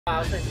I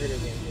was playing video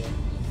games,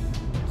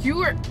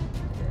 yeah.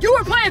 You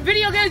were playing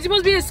video games? You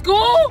supposed to be in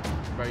school?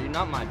 Bro, you're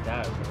not my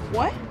dad, bro.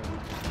 What?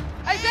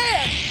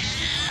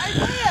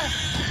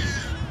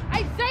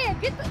 Isaiah,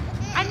 get the.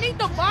 I need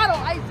the bottle,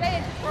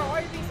 Isaiah. Bro, why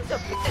are you being such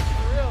a bitch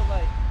for real?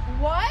 Like,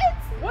 What?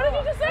 What did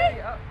you just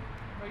say?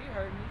 Bro, you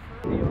heard me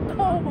for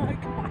real. Oh my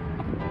god.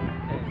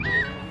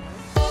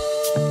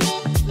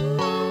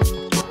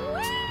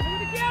 Look at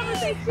the camera,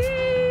 say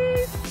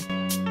cheese.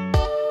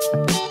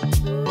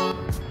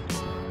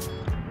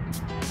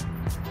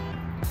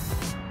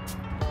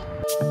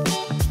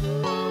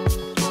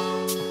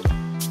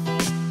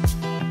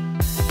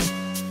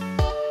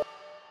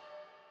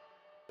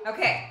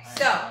 Okay,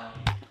 so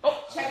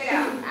check it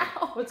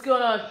out. What's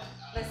going on?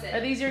 Listen. Are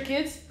these your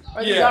kids?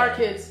 Or these our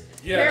kids?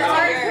 Here's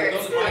our yours.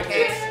 Those are my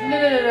kids.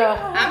 No.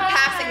 I'm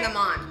passing them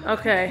on.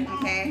 Okay.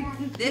 Okay.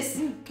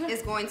 This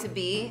is going to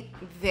be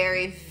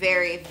very,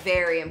 very,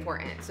 very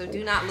important. So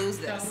do not lose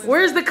this.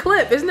 Where's the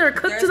clip? Isn't there a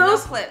clip There's to no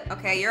those? clip.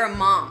 Okay, you're a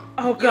mom.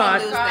 Oh You god.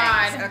 don't lose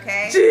things,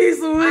 okay? Jeez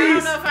I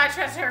Louise. don't know if I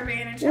trust her being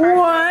in charge.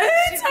 What?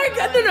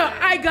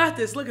 I got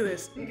this. Look at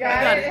this. You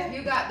got it.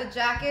 You got the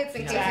jackets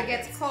in case it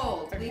gets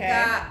cold. Okay.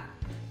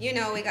 We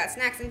got, we got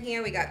snacks in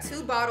here. We got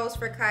 2 bottles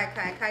for Kai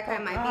Kai. Kai Kai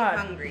might be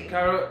hungry.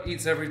 Cairo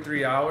eats every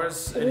 3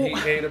 hours, and he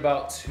ate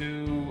about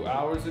 2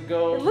 hours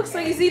ago. It looks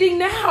like he's eating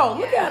now.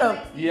 Look at him.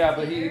 Yeah,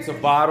 but he eats a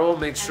bottle.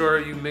 Make sure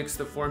you mix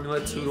the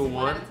formula 2 to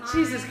 1.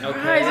 Jesus Christ.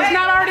 Okay. It's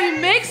not already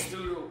mixed? 2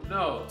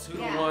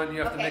 to 1.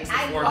 You have to mix the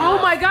formula.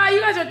 Oh my god, you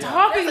guys are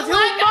talking too much.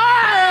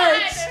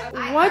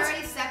 I What?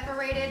 already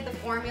separated the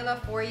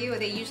formula for you.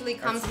 They usually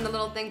comes in the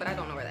little thing, but I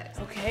don't know where that is.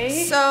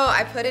 Okay. So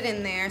I put it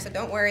in there, so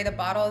don't worry, the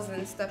bottles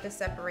and stuff is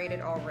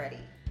separated already.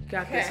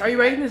 Got this. Are you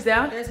writing this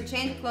down? There's a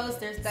change of clothes,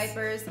 there's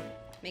diapers.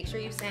 Make sure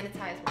you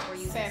sanitize before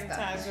using stuff.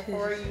 Sanitize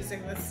before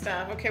using this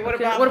stuff. Okay, what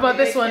Okay, about what about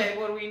the this big one? kid?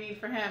 What do we need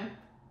for him?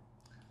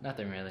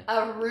 Nothing really.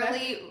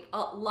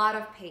 A lot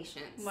of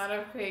patience. A lot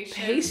of patience.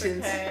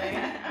 Patience.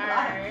 Okay.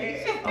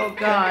 Alright. Oh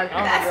god.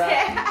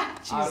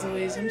 That's it. Jeez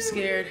Louise, I'm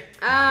scared.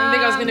 I didn't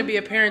think I was gonna be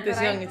a parent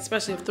this young,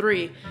 especially of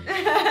 3.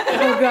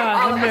 Oh god,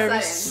 All I'm of a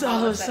nervous. sudden.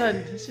 All of a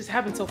sudden. This just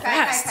happened so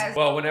fast.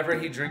 Well, whenever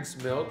he drinks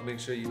milk, make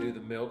sure you do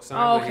the milk sign.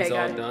 Oh, When okay, he's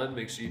got all it. done,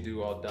 make sure you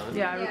do all done.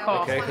 Yeah, I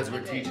recall. Okay, because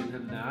we're teaching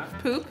him that.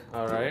 Poop?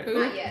 All right.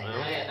 Not yet.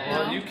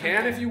 Well, you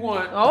can if you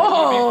want.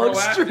 Oh, You can be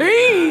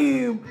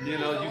proactive. extreme. You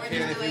know, you We're can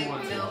just if you doing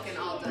want to. milk and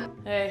all done.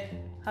 Hey,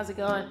 how's it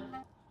going?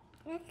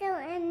 Let's go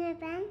on an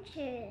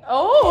adventure.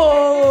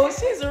 Oh,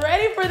 she's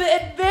ready for the You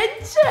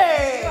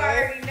adventure.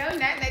 already know nothing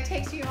that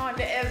takes you on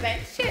the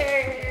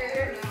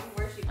adventure.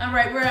 All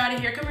right, we're out of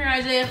here. Come here,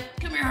 Isaiah.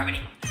 Come here,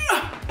 Harmony.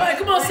 All right,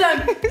 come on, son.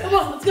 Come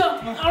on, let's go. All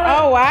right.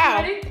 Oh, wow.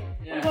 Ready?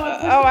 We're going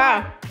Oh,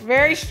 wow.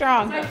 Very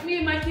strong. like me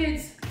and my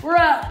kids. We're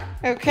up.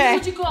 Okay.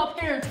 This is what you call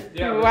parenting.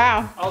 Yeah, but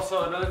Wow.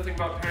 Also, another thing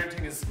about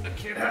parenting is a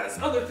kid has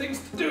other things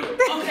to do.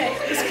 Okay.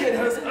 This kid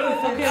has other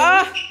things.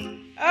 Okay.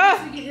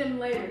 Oh, We get him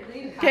later.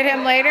 get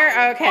him later?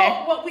 Okay.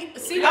 Oh, what we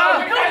see? Oh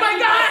my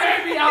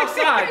God! Baby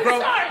outside, bro.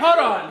 Sorry. Hold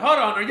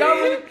on. Are y'all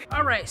really?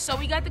 All right, so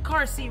we got the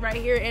car seat right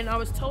here, and I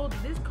was told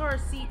this car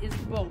seat is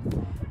both.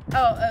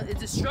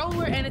 It's a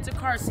stroller and it's a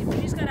car seat.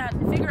 We just gotta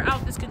figure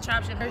out this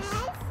contraption.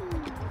 Oh,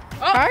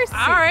 Car seat.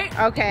 all right.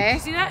 Okay. You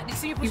see that? You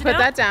see me push You it put down?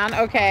 that down.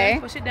 Okay.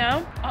 Push it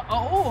down. Okay.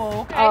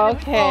 Okay. Let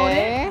me fold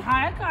it.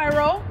 Hi,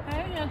 Cairo.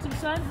 Hey, handsome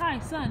son. Hi,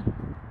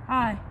 son.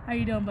 Hi. How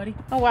you doing, buddy?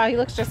 Oh, wow. He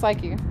looks just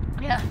like you.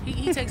 Yeah,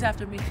 he takes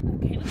after me.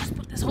 Okay, let's just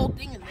put this whole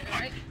thing in there,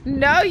 right?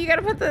 No, you got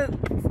to put the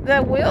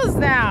wheels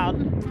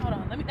down. Hold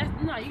on.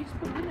 No, you just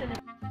put it in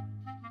there.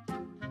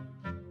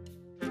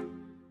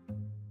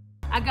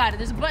 I got it.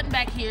 There's a button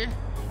back here,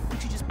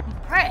 which you just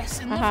press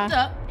and lift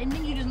up, and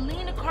then you just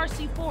lean the car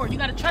seat forward. You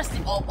gotta trust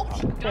it. Oh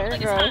shit! There it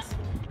It's hot. goes.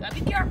 Gotta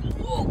be careful.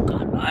 Oh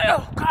God!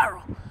 Oh,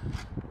 Cairo.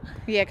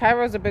 Yeah,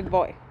 Cairo's a big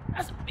boy.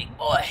 That's a big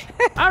boy.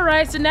 All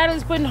right, so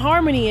Natalie's putting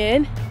Harmony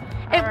in,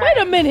 and right.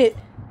 wait a minute.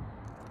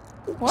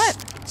 What?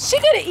 She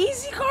got an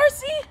easy car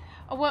seat?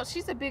 Oh, well,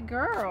 she's a big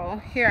girl.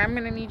 Here, I'm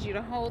going to need you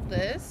to hold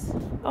this.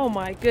 Oh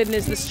my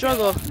goodness, the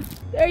struggle.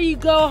 There you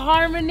go,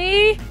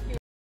 Harmony.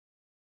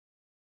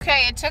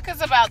 Okay, it took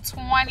us about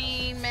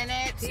 20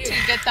 minutes to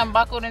get them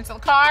buckled into the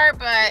car,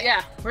 but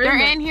Yeah, they're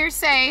in here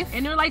safe.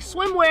 and they're like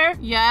swimwear.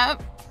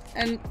 Yep.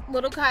 And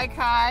little Kai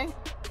Kai.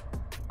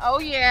 Oh,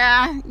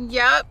 yeah.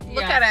 Yep.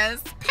 Look Yeah. at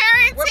us.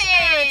 Parenting. We're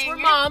parents, we're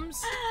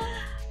moms.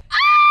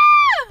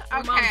 Ah!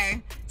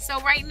 Okay. So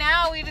right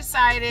now we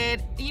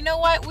decided, you know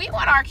what? We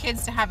want our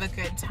kids to have a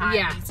good time.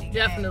 Yeah, today.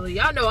 definitely.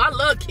 Y'all know I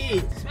love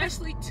kids,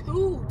 especially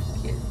 2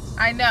 kids.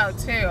 I know,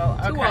 too.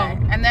 Okay. of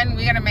 'em. And then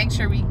we got to make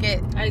sure we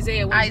get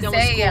Isaiah, when he's done with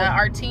Isaiah, school.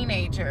 our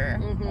teenager,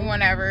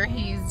 whenever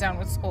he's done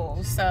with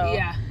school. So,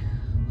 Yeah,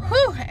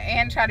 whew,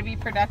 and try to be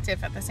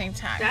productive at the same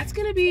time. that's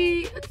gonna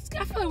be.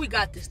 I feel like we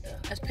got this though.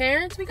 As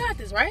parents, we got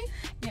this, right?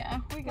 Yeah,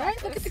 we got Right?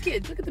 this. Look at the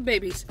kids. Look at the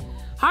babies.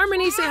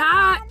 Harmony, say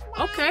hi.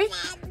 Okay.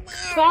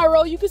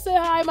 Cairo, you can say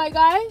hi, my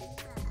guy.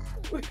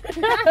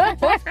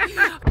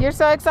 You're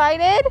so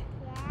excited?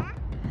 Yeah.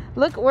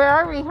 Look, where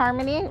are we,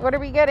 Harmony? What are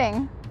we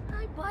getting?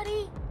 Hi,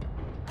 buddy.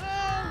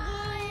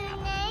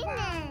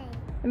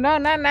 No,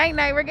 not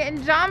night-night. We're getting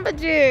Jamba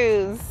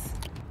Juice.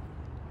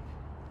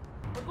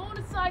 We're going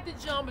inside the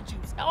Jamba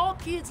Juice. All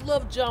kids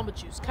love Jamba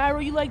Juice. Cairo,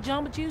 you like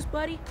Jamba Juice,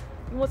 buddy?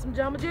 You want some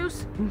Jamba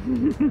Juice?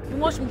 You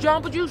want some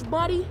Jamba Juice,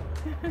 buddy?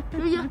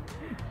 Do you?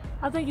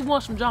 I think you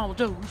want some Jamba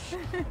Juice.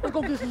 Let's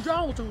go get some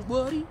Jamba Juice,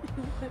 buddy.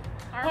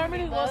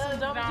 Harmony wants some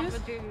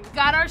Jamba Juice.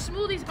 Got our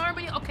smoothies,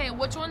 Harmony. Okay,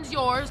 which one's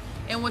yours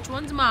and which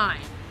one's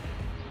mine?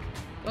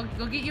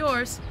 Go get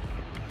yours.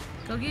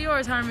 Go get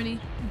yours, Harmony.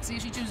 And see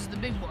if she chooses the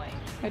big boy.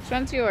 Which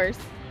one's yours?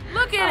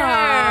 Look at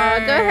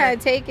her. Go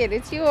ahead, take it.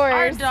 It's yours.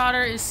 Our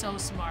daughter is so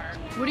smart.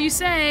 What do you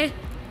say?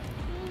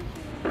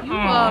 You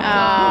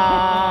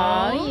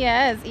Oh,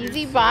 yes.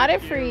 Easy bought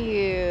it for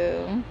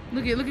you.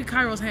 Look at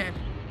Cairo's hand.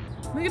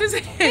 Look at his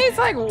hand. He's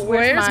like,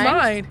 where's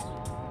mine?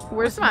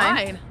 Where's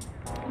mine?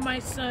 My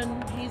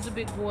son, he's a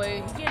big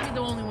boy. He can't be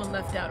the only one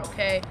left out,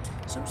 okay?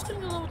 So I'm just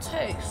getting a little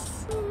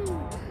taste.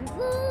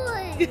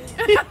 Boy.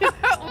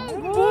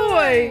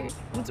 Boy.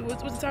 What's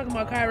he talking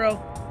about,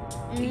 Cairo?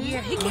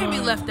 Yeah, he can't be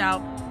left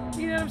out.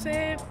 You know what I'm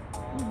saying?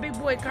 Big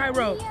boy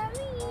Cairo.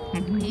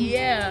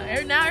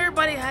 Yeah, now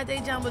everybody had their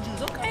Jamba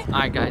Juice, okay?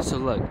 Alright guys, so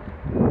look,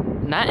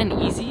 Nat and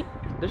Easy,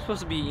 they're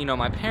supposed to be, you know,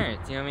 my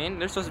parents, you know what I mean?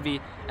 They're supposed to be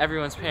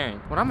everyone's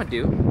parent. What I'm gonna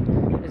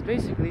do is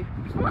basically,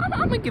 I'm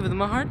gonna give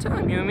them a hard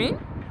time, you know what I mean?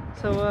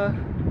 So,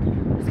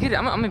 let's get it.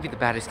 I'm gonna be the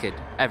baddest kid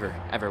ever.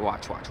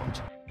 Watch.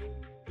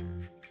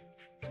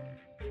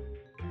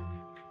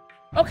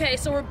 Okay,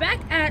 so we're back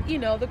at, you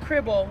know, the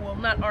crib. Well,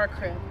 not our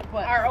crib,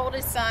 but Our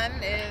oldest son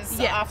is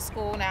off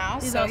school now,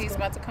 He's so off he's school.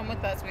 about to come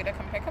with us. We gotta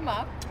come pick him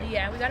up.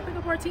 yeah, we gotta pick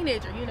up our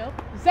teenager, you know.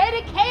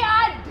 Zeta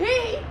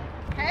K-I-D!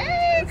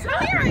 Hey,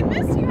 come here. I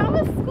missed you. How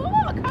was school?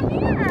 Come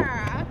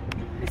here.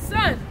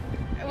 Son,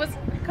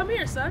 come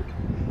here, son.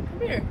 Come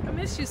here. I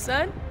miss you,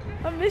 son.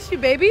 I miss you,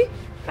 baby.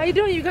 How you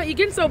doing? You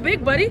getting so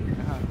big, buddy.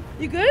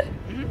 You good?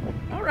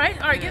 Mm-hmm. All right,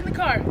 get in the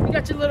car. You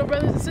got your little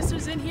brothers and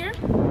sisters in here.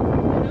 You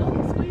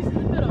know, squeeze in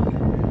the middle.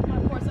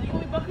 Of course, you want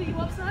me to buckle you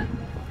up, son?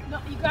 No,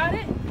 you got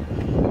it?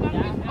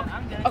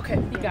 I'm good. Okay,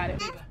 you got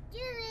it.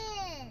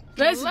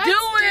 Let's Let's do it. do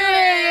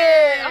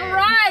it! All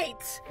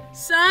right.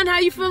 Son, how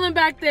you feeling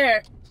back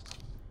there?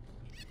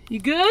 You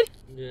good?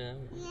 Yeah.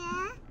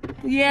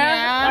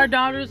 Yeah. Our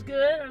daughter's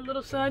good. Our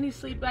little son, he's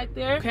asleep back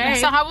there. Okay.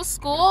 So how was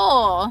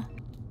school? I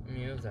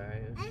mean, it was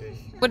alright. It was great.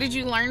 What did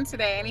you learn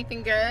today?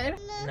 Anything good?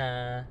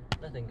 Nah,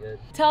 nothing good.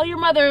 Tell your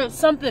mother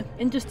something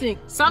interesting.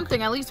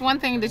 Something, at least one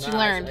thing that you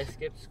learned. I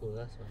skipped school,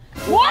 that's why.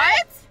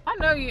 What? I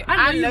know you.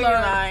 I know you you're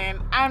lying.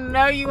 lying. I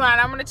know you lying.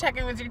 I'm gonna check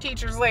in with your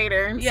teachers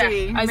later and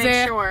see. Make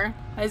Isaiah. sure.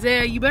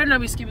 Isaiah, you better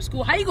not be skipping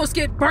school. How you gonna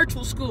skip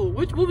virtual school?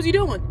 What was you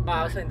doing?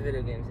 I was playing the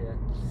video games, yeah.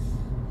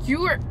 You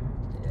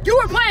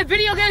were playing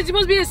video games. You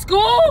supposed to be in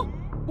school?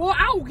 Boy,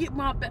 I will get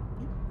my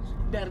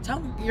better tell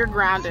me. You're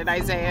grounded,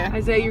 Isaiah.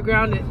 Isaiah, you're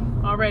grounded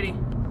already.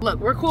 Look,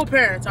 we're cool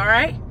parents, all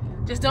right?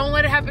 Just don't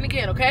let it happen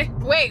again, okay?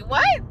 Wait,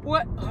 what?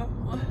 What?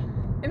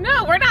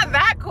 No, we're not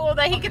that cool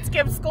that he could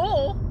skip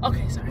school.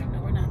 Okay, sorry.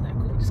 No, we're not that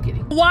cool. Just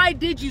kidding. Why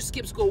did you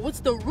skip school? What's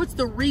the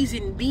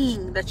reason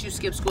being that you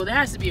skipped school? There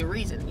has to be a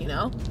reason, you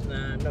know?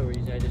 Nah, no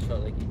reason. I just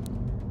felt like it.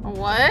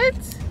 What?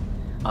 See.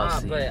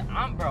 But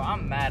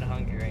I'm mad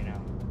hungry right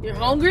now. You're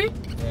hungry?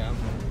 Yeah, I'm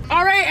hungry.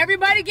 All right,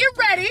 everybody get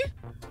ready.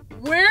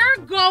 We're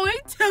going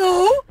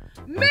to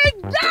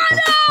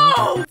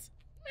McDonald's!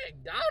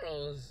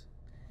 McDonald's?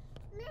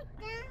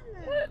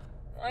 What?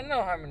 I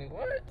know Harmony.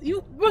 What?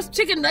 You want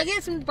chicken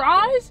nuggets and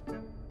fries?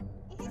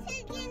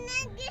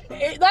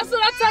 That's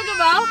what I'm talking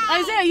about.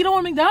 Isaiah, you don't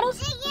want McDonald's?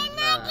 That's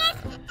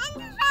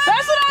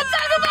what I'm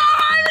talking about,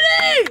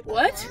 Harmony!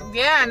 What?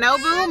 Yeah,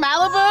 Nobu,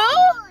 Malibu.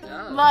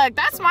 Yeah. Look,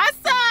 that's my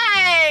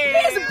side.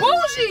 He's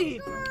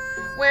bougie!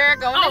 We're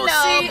going to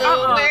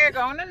Nobu. We're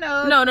going to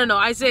Nobu. No,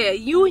 Isaiah,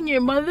 you and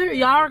your mother,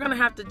 y'all are gonna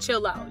have to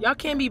chill out. Y'all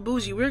can't be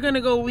bougie. We're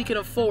gonna go where we can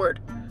afford,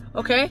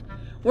 okay?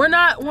 We're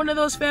not one of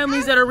those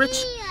families that are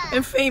rich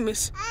and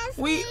famous.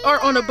 We are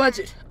on a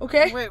budget,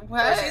 okay? Wait,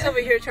 what? She's over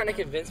here trying to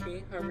convince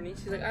me, Harmony.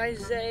 She's like,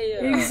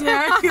 Isaiah.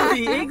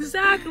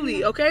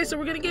 Exactly. Okay, so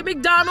we're gonna get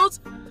McDonald's,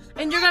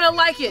 and you're gonna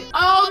like it.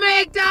 Oh,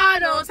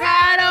 McDonald's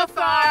had a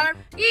farm,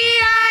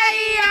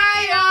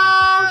 E-I-E-I-O.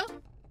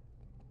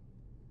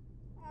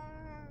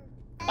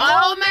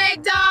 Oh,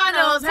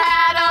 McDonald's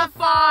had a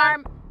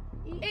farm.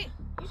 Hey,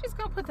 you just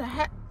gonna put the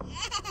head.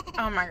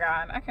 Oh my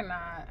God, I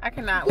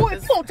cannot. Boy, you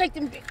don't take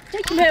them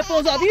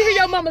headphones off. You hear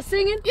your mama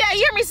singing? Yeah, you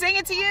hear me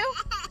singing to you?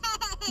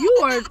 You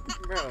are.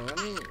 Bro,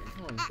 I mean,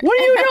 come on. What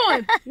are you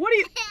doing? What are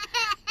you?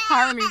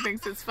 Harmony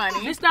thinks it's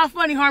funny. It's not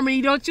funny,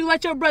 Harmony. Don't you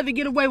let your brother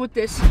get away with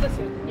this.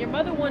 Listen, your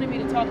mother wanted me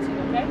to talk to you,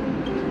 okay?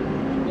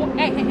 Well,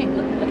 hey,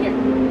 look here.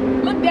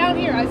 Look down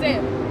here,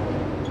 Isaiah.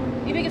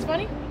 You think it's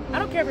funny? I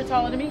don't care if you're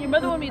taller than me. Your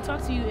mother wanted me to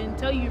talk to you and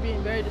tell you you're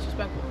being very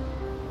disrespectful.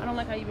 I don't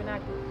like how you've been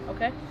acting,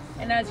 okay?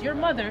 And as your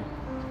mother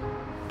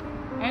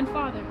and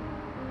father,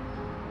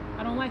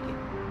 I don't like it.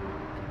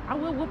 I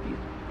will whoop you,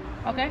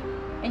 okay?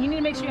 And you need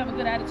to make sure you have a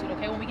good attitude,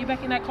 okay? When we get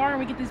back in that car and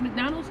we get this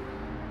McDonald's,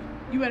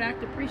 you better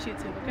act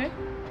appreciative, okay?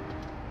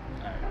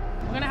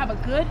 We're gonna have a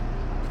good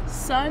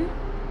son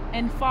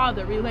and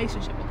father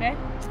relationship, okay?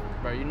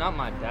 Bro, you're not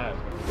my dad,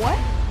 bro. What?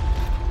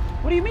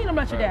 What do you mean I'm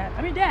not your dad?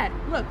 I'm your dad.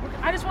 Look,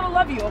 I just want to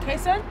love you, okay,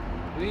 son?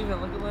 Do we even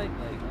look alike?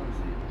 Like,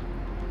 honestly.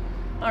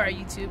 All right,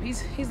 YouTube.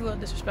 He's a little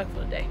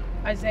disrespectful today.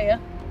 Isaiah.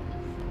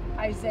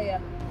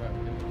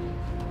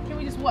 Can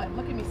we just what?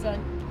 Look at me,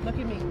 son. Look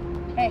at me.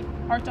 Hey,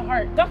 heart to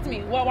heart. Talk to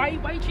me. Well, why you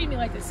treating me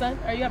like this, son?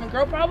 Are you having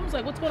girl problems?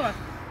 Like, what's going on?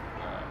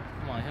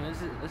 Come on, let's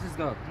just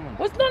go. Come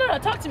on. No.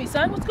 Talk to me,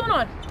 son. What's going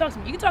on? Talk to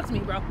me. You can talk to me,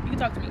 bro. You can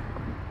talk to me.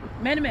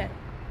 Man to man.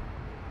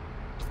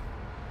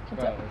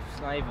 Bro,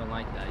 it's not even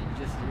like that.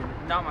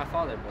 You're not my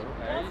father, bro.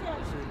 Alright?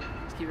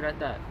 Let's keep it at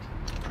that.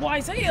 Well,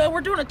 Isaiah, we're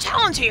doing a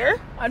challenge here.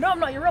 I know I'm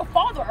not your real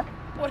father.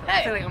 But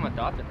hey. I feel like I'm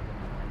adopted.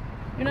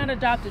 You're not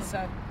adopted,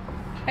 son.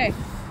 Hey,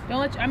 don't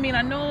let you,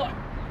 I know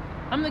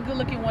I'm the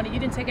good-looking one and you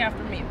didn't take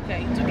after me,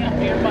 okay? You took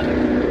after your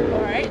mother.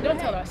 All right? Don't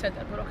tell her I said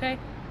that, but okay?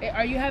 Hey,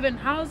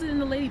 how's it in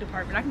the lady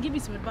department? I can give you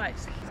some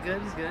advice. It's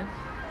good.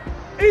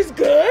 It's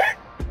good?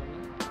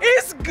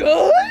 It's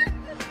good?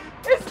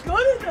 It's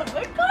good in the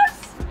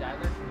hookups? Yeah,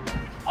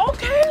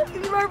 Okay,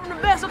 you learn from the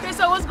best. Okay,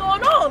 so what's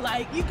going on?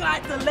 Like, you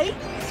got the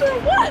ladies or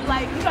what?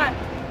 Like, you got,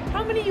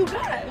 how many you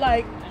got?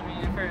 Like,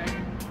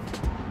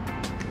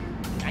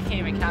 I can't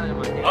even count it in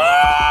my day.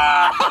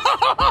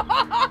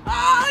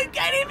 Oh, you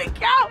can't even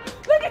count.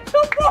 Look at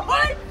you,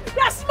 boy.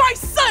 That's my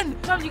son.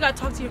 Sometimes you gotta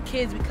talk to your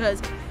kids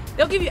because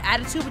they'll give you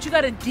attitude, but you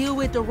gotta deal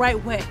with it the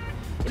right way.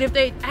 And if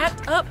they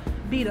act up,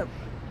 beat them.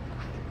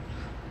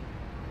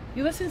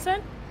 You listen,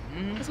 son?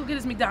 Mm-hmm. Let's go get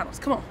his McDonald's.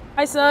 Come on.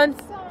 Hi, son.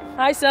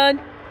 Hi, son.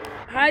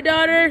 Hi,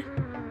 daughter.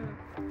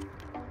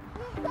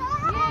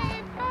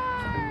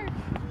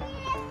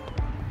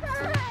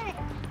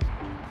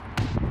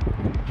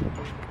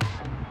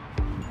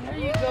 There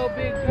you go,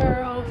 big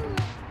girl.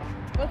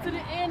 Go to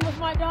the end with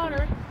my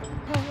daughter.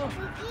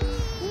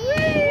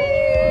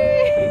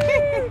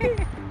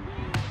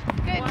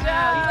 Good Wow,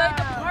 job. you like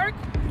the park?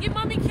 Give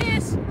mommy a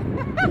kiss. Look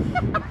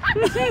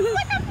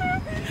at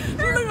her.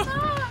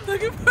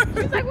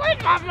 She's like,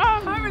 where's my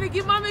mom? I'm ready to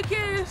give mommy a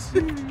kiss.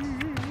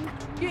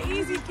 Get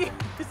easy kiss.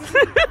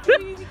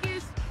 Get easy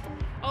kiss.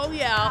 Oh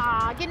yeah.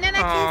 Aw, get Nana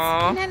a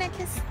kiss. Nana a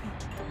kiss.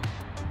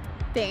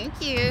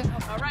 Thank you.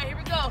 All right, here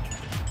we go.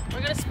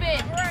 We're gonna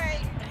spin.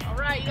 All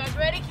right, you guys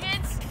ready,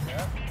 kids?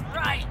 Yeah. All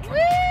right. Woo!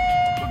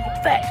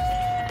 Fast.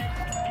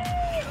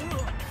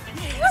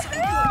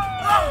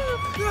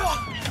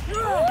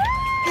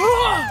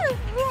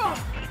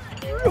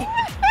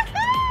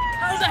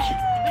 How's that?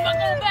 Am I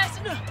going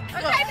fast enough?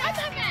 Okay, not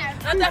that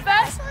fast. Not that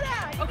fast? Slow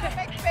down. You Okay. can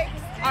make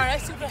babies. All right,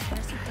 that's too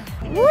fast.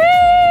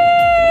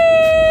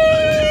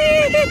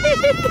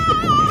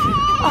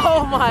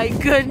 Oh my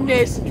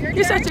goodness.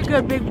 You're such a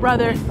good big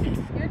brother.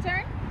 Your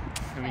turn?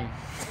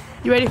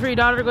 You ready for your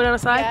daughter to go down the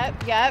side?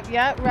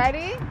 Yep.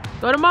 Ready?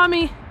 Go to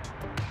mommy.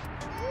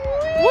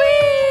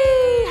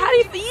 Whee! How do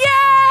you feel?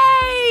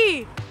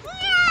 Yay!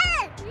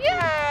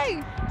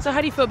 Yay! So how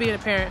do you feel being a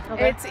parent?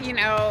 It's,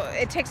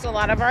 it takes a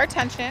lot of our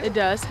attention. It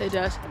does.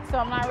 So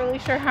I'm not really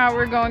sure how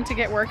we're going to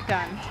get work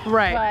done.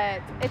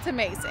 Right. But it's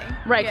amazing.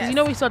 Right, because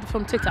we still have to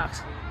film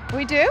TikToks.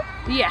 We do?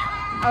 Yeah.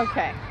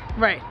 Okay.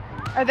 Right.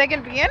 Are they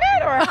gonna be in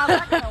it or how's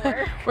that gonna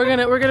work? We're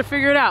gonna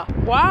figure it out.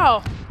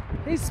 Wow.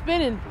 He's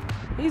spinning.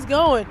 He's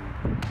going.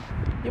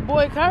 Your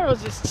boy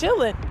Cairo's just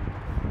chilling.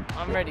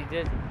 I'm ready,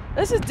 dude.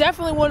 This is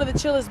definitely one of the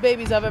chillest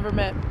babies I've ever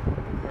met.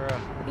 For real.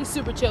 He's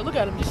super chill. Look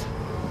at him.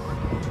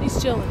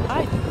 He's chilling.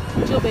 Hi.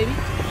 Chill, baby.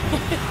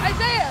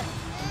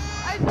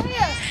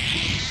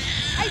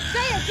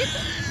 Isaiah, get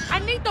I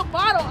need the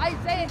bottle.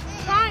 Isaiah,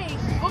 he's crying.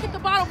 Go get the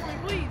bottle for me,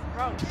 please.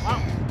 Bro,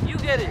 you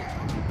get it.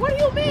 What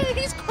do you mean?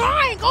 He's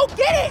crying. Go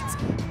get it.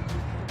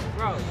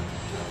 Bro,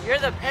 you're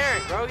the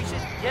parent, bro. You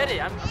should get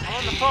it. I'm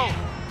on the phone.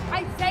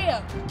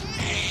 Isaiah.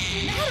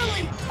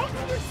 Natalie, talk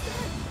to your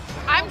son.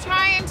 I'm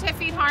trying to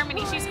feed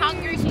Harmony. She's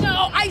hungry.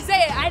 No,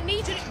 Isaiah, I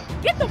need you to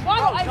get the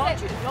bottle,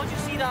 Isaiah. Don't you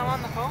see that I'm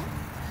on the phone?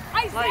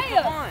 Isaiah, Like,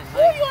 come on. who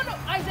are you on the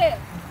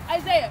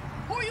Isaiah,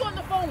 who are you on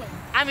the phone with?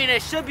 I mean,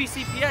 it should be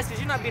CPS because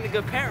you're not being a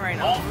good parent right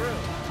now, for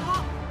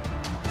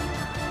real.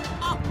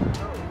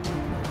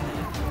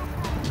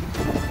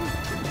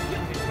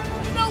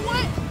 You know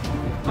what?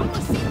 I'm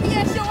gonna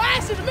CPS your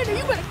ass in a minute.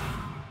 You better.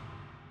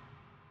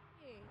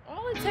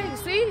 All it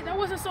takes, see? That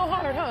wasn't so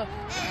hard, huh?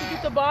 To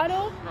get the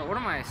bottle. Bro, what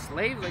am I, a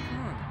slave? Like, come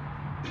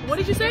on. What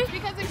did you say?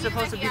 Because You're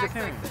supposed to be the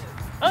parent.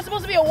 I'm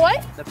supposed to be a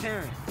what? The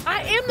parent.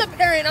 I am the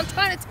parent. I'm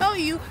trying to tell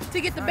you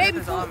to get the baby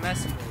It's all food.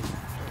 messy.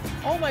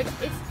 Oh my God.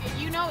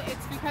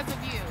 It's because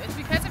of you. It's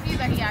because of you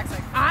that he acts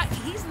like this.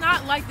 He's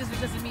not like this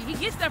because of me. He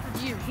gets that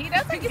from you. He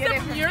doesn't He gets get that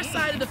it from your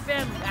side of the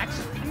family,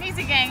 actually.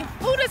 Music gang.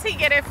 Who does he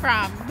get it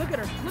from? Look at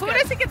her. Who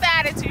does he get the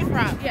attitude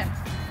from? Yeah.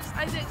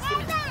 Isaiah,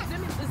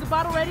 is the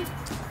bottle ready?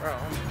 Bro,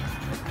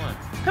 come on.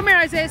 Come here,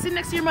 Isaiah. Sit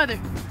next to your mother.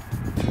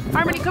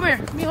 Harmony, come here.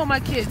 Let me hold my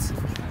kids.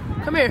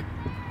 Come here.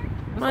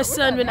 My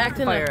son been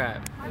acting like.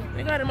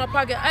 I got it in my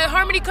pocket. Hey,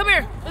 Harmony, come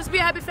here. Let's be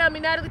a happy family.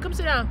 Natalie, come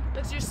sit down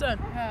next to your son.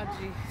 Oh,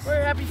 jeez.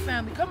 We're a happy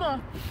family. Come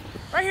on.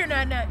 Right here,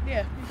 Nat.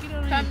 Yeah. Get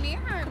on Come here.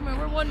 here. Come here.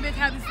 We're one big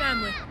happy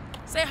family.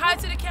 Say hi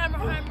to the camera,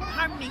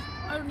 Harmony.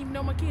 I don't even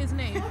know my kid's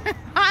name.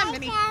 Hi,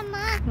 family.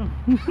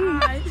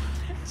 Hi.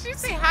 She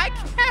say hi,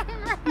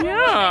 camera.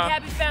 Yeah.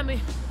 Happy family.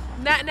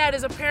 Nat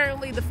is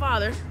apparently the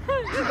father.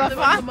 father?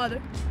 The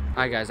mother.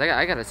 Alright guys,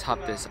 I gotta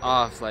top this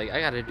off. Like, I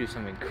gotta do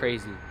something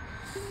crazy.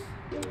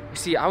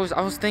 See, I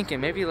was thinking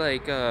maybe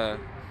like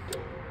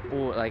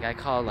like I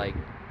call like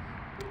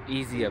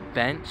easy a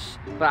bench,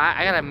 but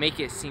I gotta make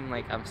it seem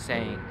like I'm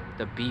saying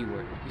the B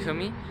word. You feel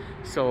me?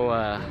 So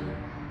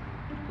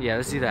yeah,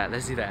 let's do that.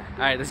 Let's do that.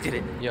 Alright, let's get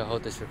it. Yo,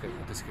 hold this real quick.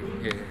 Hold this real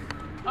quick. Here.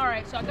 All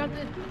right, so I got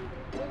the.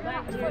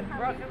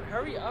 Bro,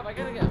 hurry up! I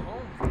gotta get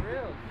home for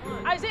real. Come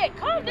on. Isaiah,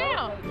 calm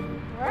down,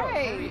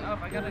 Right. Hurry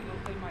up! I gotta go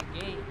play my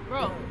game.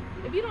 bro.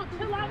 If you don't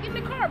chill out, get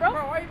in the car, bro.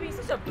 Bro, why are you being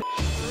such a b***h?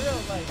 For real,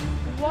 like.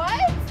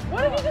 What?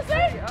 What did you just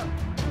say? Hurry up!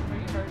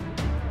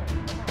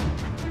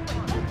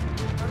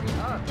 Hurry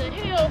up! The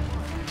hell?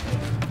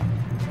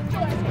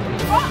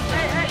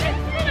 Hey,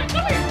 come here,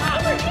 come here.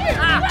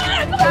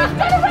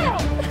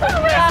 Turn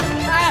around.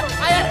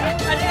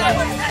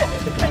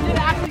 I didn't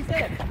actually say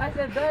it. I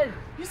said bench.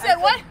 You said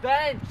what?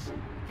 Bench.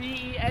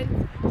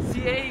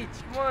 B-E-N-C-H.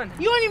 Come on.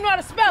 You don't even know how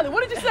to spell it.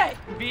 What did you say?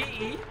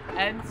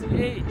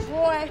 B-E-N-C-H.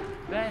 Boy.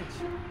 Bench.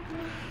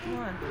 Come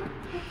on.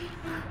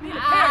 Need a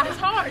parent. It's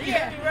hard.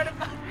 Yeah.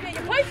 You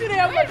play too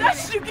damn much.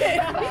 That's what you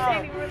get. These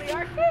ain't even really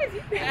our kids.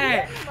 You can't be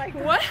Hey. hitting them like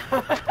What?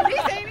 that.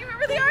 These ain't even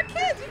really our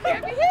kids. You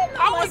can't be hitting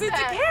them I like was into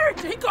that.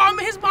 character. He called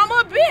me his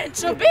mama a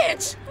bitch. A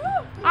bitch.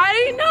 I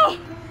didn't know.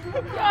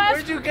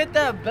 Where'd you get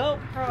that belt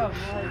from?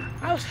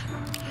 I was,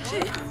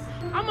 shit.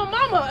 I'm a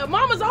mama.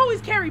 Mamas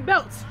always carry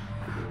belts.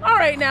 All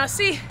right, now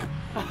see, you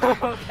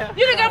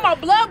done got my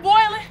blood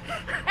boiling,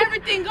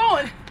 everything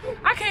going.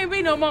 I can't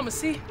be no mama.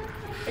 See,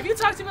 if you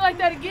talk to me like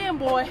that again,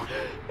 boy,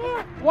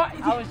 what?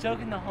 I was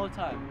joking the whole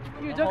time.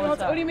 You were joking.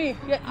 What do you mean?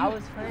 Yeah, I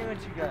was playing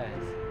with you guys.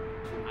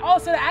 Oh,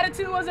 so the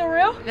attitude wasn't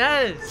real?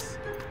 Yes.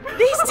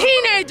 These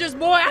teenagers,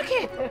 boy, I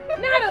can't.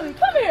 Natalie,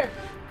 come here.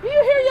 Do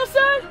you hear your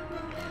son?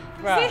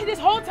 Bruh. See, this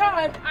whole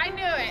time I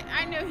knew it.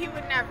 I knew he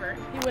would never.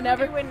 he would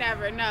never. He would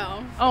never.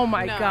 No. Oh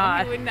my No,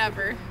 God. He would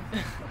never.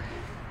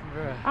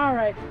 All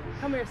right,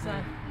 come here,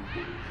 son.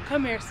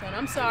 Come here, son.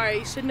 I'm sorry.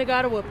 You shouldn't have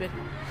got a whooping.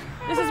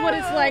 This is what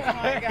it's like. Oh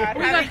my God.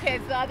 We How many got-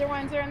 kids? The other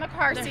ones are in the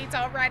car seats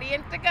all ready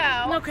and to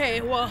go. Okay,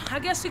 well, I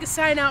guess we can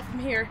sign out from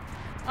here.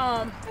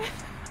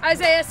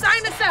 Isaiah,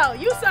 sign us out.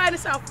 You sign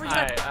us out for you.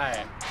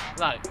 Alright.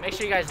 Look, make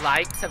sure you guys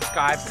like,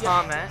 subscribe,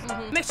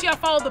 comment. Make sure y'all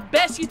follow the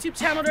best YouTube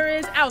channel there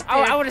is out there.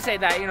 Oh, I want to say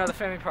that, you know, the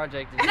Family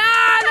Project. Nah,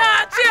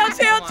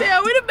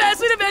 chill. We the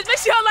best. Make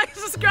sure y'all like and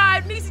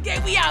subscribe. Niecy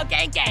Gang, we out.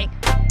 Gang, gang.